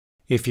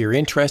If you're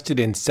interested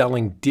in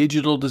selling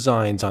digital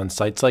designs on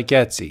sites like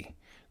Etsy,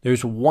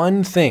 there's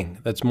one thing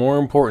that's more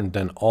important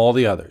than all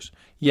the others.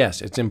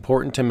 Yes, it's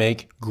important to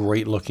make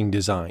great looking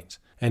designs,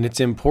 and it's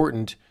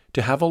important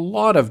to have a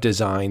lot of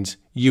designs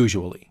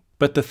usually.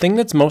 But the thing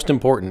that's most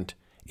important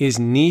is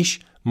niche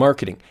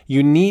marketing.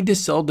 You need to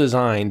sell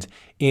designs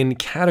in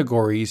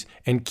categories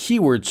and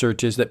keyword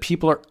searches that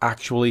people are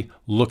actually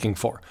looking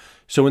for.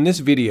 So in this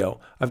video,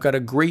 I've got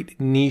a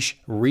great niche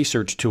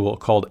research tool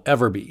called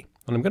Everbee.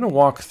 And I'm going to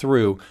walk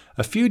through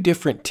a few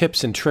different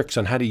tips and tricks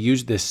on how to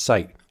use this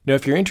site. Now,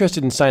 if you're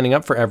interested in signing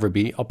up for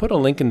Everbee, I'll put a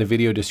link in the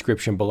video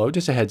description below.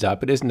 Just a heads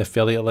up, it is an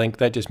affiliate link.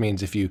 That just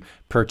means if you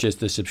purchase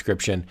the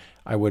subscription,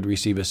 I would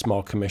receive a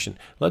small commission.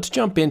 Let's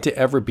jump into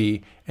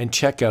Everbee and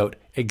check out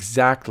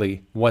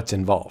exactly what's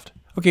involved.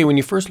 Okay, when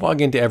you first log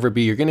into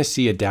Everbee, you're going to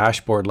see a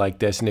dashboard like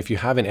this. And if you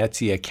have an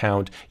Etsy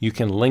account, you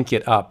can link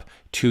it up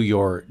to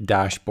your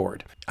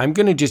dashboard. I'm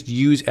going to just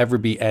use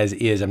Everbee as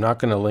is. I'm not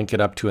going to link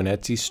it up to an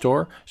Etsy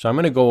store. So I'm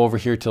going to go over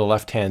here to the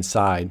left-hand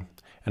side,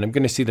 and I'm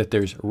going to see that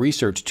there's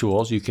research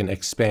tools you can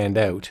expand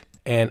out.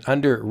 And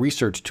under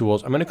research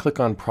tools, I'm going to click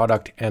on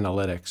product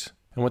analytics.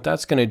 And what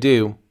that's going to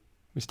do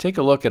is take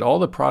a look at all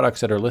the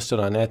products that are listed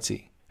on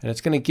Etsy, and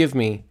it's going to give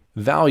me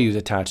values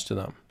attached to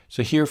them.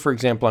 So here, for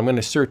example, I'm going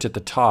to search at the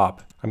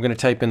top. I'm going to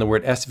type in the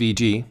word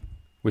SVG,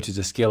 which is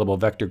a scalable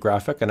vector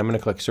graphic, and I'm going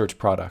to click search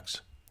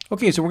products.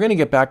 Okay, so we're going to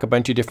get back a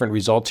bunch of different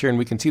results here, and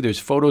we can see there's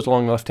photos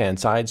along the left-hand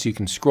side, so you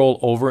can scroll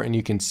over and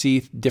you can see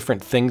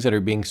different things that are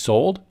being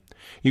sold.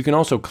 You can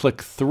also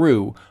click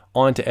through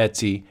onto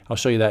Etsy. I'll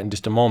show you that in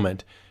just a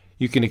moment.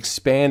 You can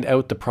expand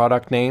out the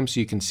product name so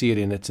you can see it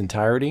in its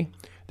entirety.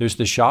 There's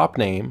the shop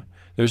name,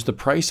 there's the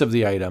price of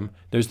the item,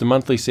 there's the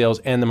monthly sales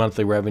and the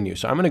monthly revenue.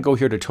 So I'm going to go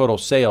here to total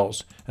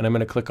sales, and I'm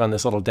going to click on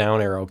this little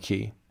down arrow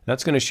key.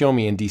 That's going to show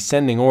me in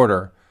descending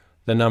order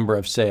the number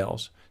of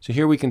sales. So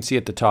here we can see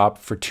at the top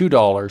for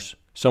 $2,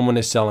 someone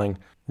is selling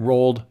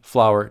rolled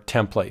flower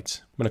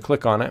templates. I'm going to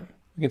click on it.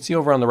 You can see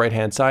over on the right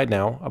hand side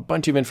now, a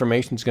bunch of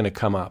information is going to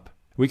come up.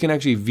 We can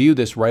actually view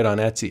this right on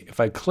Etsy. If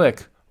I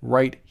click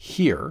right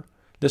here,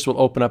 this will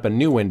open up a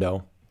new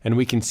window and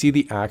we can see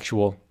the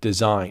actual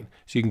design.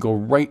 So you can go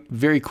right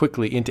very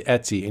quickly into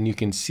Etsy and you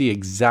can see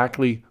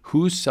exactly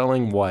who's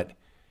selling what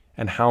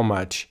and how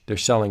much they're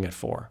selling it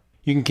for.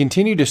 You can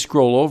continue to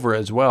scroll over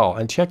as well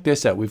and check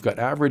this out. We've got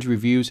average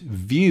reviews,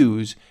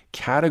 views,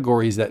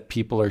 categories that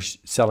people are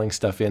selling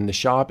stuff in, the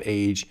shop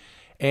age,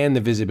 and the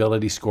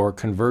visibility score,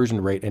 conversion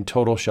rate, and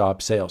total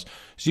shop sales.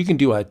 So you can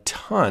do a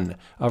ton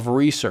of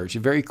research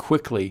very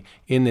quickly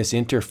in this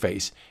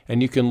interface,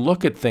 and you can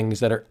look at things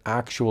that are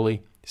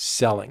actually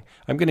selling.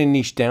 I'm going to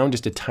niche down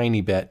just a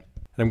tiny bit,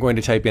 and I'm going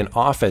to type in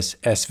office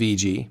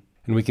SVG,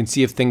 and we can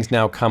see if things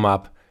now come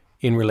up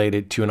in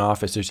related to an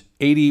office. There's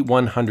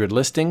 8,100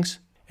 listings.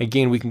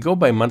 Again, we can go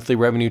by monthly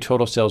revenue,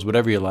 total sales,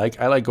 whatever you like.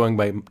 I like going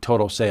by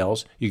total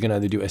sales. You can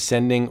either do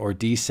ascending or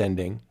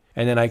descending.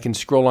 And then I can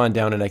scroll on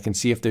down and I can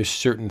see if there's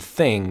certain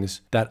things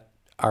that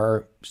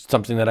are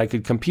something that I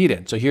could compete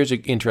in. So here's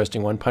an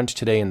interesting one, punch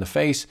today in the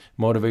face,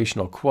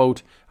 motivational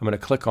quote. I'm going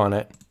to click on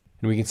it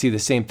and we can see the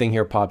same thing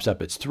here pops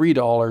up. It's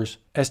 $3,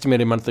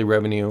 estimated monthly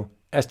revenue,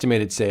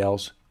 estimated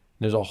sales.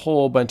 There's a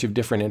whole bunch of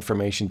different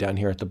information down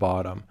here at the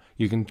bottom.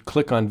 You can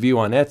click on view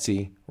on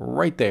Etsy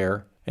right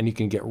there, and you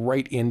can get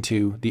right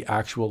into the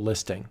actual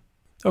listing.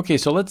 Okay,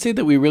 so let's say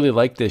that we really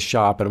like this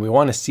shop and we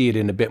want to see it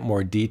in a bit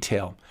more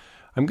detail.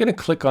 I'm going to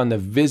click on the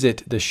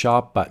Visit the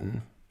Shop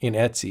button in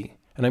Etsy,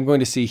 and I'm going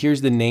to see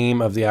here's the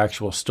name of the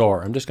actual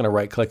store. I'm just going to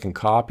right click and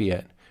copy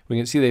it. We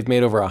can see they've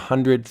made over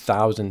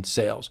 100,000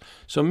 sales.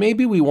 So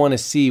maybe we want to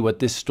see what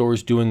this store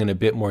is doing in a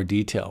bit more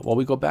detail. Well,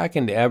 we go back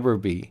into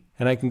Everbee,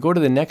 and I can go to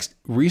the next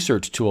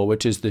research tool,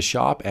 which is the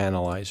Shop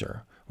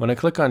Analyzer. When I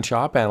click on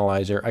Shop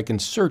Analyzer, I can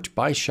search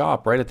by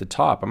shop right at the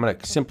top. I'm going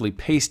to simply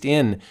paste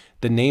in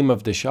the name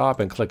of the shop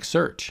and click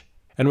search.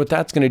 And what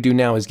that's going to do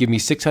now is give me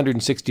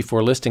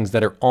 664 listings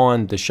that are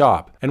on the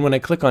shop. And when I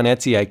click on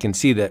Etsy, I can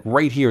see that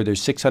right here,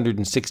 there's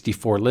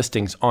 664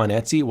 listings on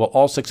Etsy. Well,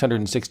 all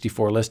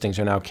 664 listings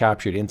are now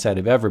captured inside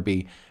of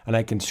Everbee. And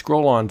I can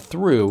scroll on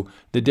through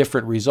the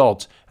different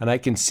results and I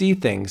can see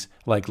things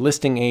like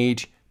listing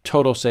age,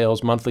 total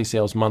sales,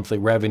 monthly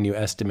revenue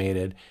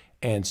estimated,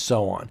 and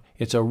so on.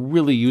 It's a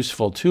really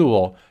useful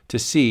tool to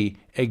see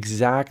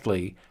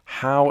exactly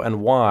how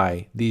and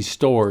why these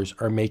stores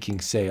are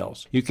making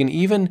sales. You can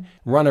even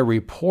run a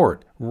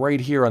report right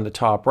here on the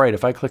top right.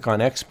 If I click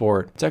on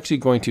export, it's actually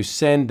going to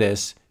send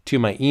this to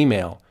my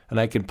email,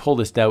 and I can pull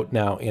this out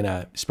now in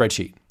a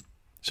spreadsheet.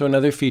 So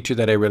another feature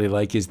that I really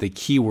like is the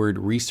keyword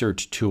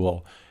research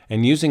tool.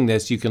 And using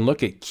this, you can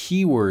look at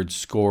keyword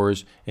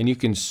scores and you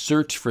can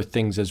search for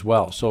things as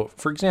well. So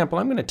for example,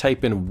 I'm going to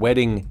type in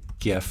wedding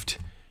gift,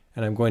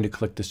 and I'm going to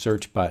click the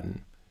search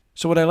button.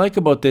 So what I like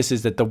about this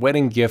is that the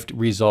wedding gift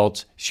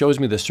results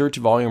shows me the search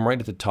volume right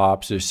at the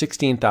top. So there's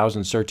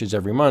 16,000 searches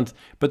every month,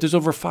 but there's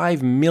over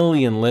 5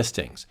 million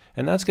listings.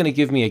 And that's going to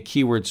give me a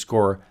keyword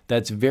score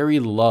that's very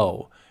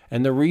low.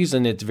 And the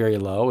reason it's very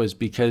low is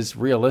because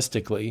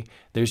realistically,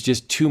 there's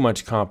just too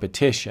much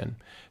competition.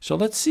 So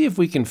let's see if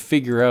we can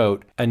figure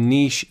out a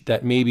niche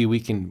that maybe we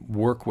can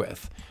work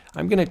with.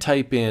 I'm going to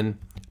type in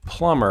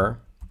plumber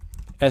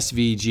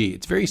SVG.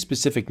 It's a very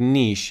specific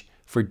niche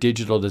for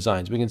digital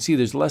designs. We can see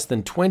there's less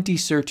than 20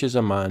 searches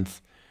a month.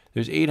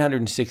 There's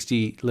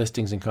 860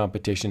 listings in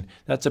competition.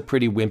 That's a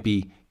pretty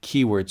wimpy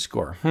keyword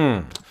score.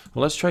 Well,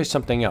 let's try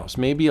something else.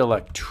 Maybe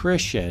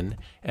electrician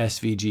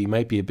SVG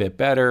might be a bit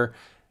better.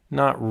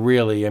 Not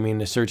really. I mean,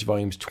 the search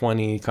volume's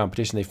 20,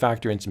 competition, they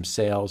factor in some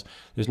sales.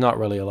 There's not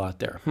really a lot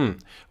there.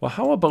 Well,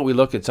 how about we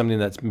look at something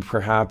that's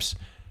perhaps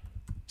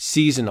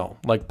seasonal,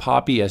 like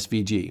Poppy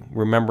SVG,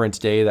 Remembrance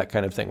Day, that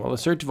kind of thing. Well, the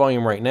search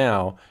volume right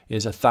now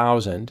is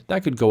 1,000.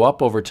 That could go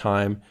up over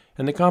time,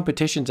 and the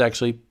competition's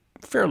actually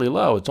fairly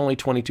low. It's only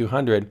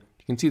 2,200.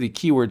 You can see the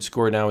keyword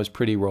score now is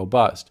pretty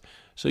robust.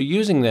 So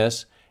using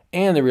this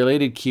and the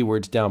related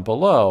keywords down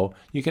below,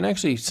 you can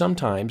actually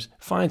sometimes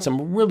find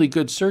some really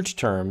good search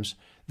terms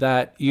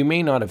that you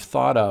may not have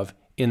thought of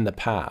in the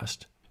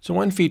past. So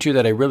one feature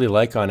that I really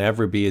like on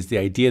Everbee is the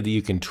idea that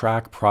you can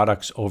track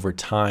products over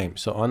time.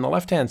 So on the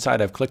left-hand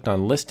side, I've clicked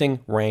on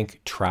Listing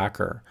Rank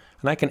Tracker,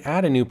 and I can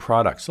add a new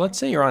product. So let's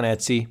say you're on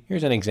Etsy.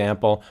 Here's an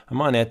example.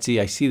 I'm on Etsy.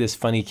 I see this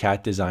funny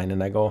cat design,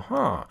 and I go,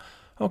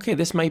 okay,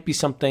 this might be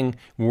something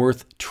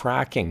worth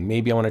tracking.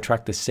 Maybe I want to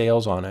track the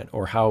sales on it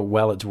or how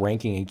well it's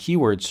ranking in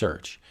keyword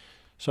search.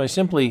 So I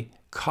simply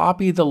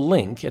copy the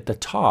link at the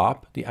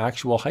top, the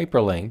actual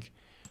hyperlink.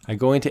 I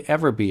go into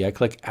Everbee, I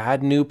click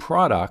Add New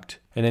Product,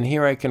 and then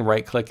here I can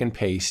right-click and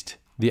paste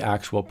the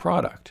actual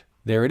product.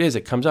 There it is,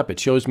 it comes up. It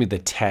shows me the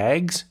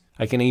tags.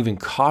 I can even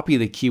copy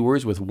the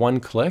keywords with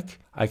one click.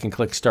 I can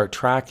click Start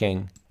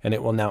Tracking, and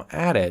it will now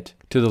add it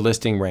to the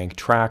Listing Rank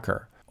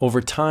Tracker. Over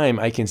time,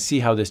 I can see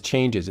how this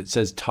changes. It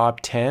says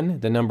top 10,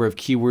 the number of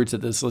keywords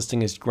that this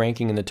listing is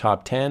ranking in the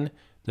top 10,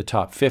 the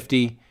top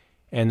 50,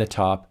 and the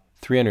top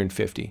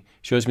 350.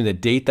 Shows me the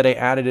date that I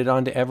added it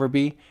onto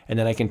Everbee, and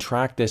then I can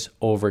track this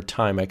over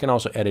time. I can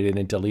also edit it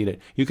and delete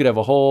it. You could have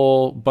a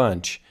whole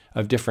bunch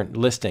of different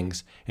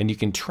listings, and you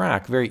can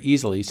track very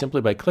easily simply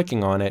by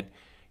clicking on it.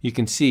 You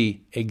can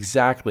see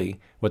exactly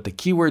what the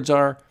keywords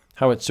are,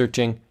 how it's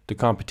searching, the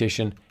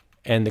competition,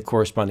 and the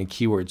corresponding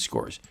keyword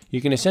scores.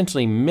 You can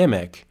essentially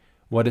mimic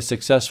what a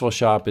successful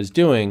shop is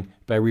doing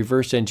by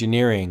reverse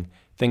engineering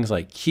things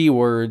like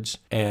keywords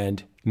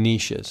and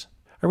niches.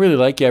 I really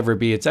like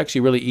Everbee. It's actually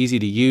really easy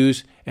to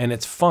use, and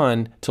it's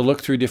fun to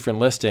look through different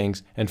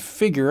listings and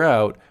figure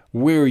out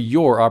where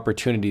your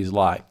opportunities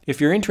lie.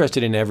 If you're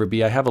interested in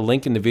Everbee, I have a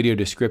link in the video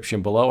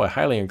description below. I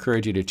highly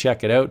encourage you to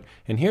check it out.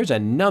 And here's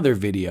another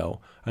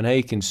video on how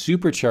you can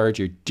supercharge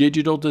your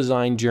digital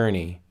design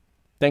journey.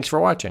 Thanks for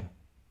watching.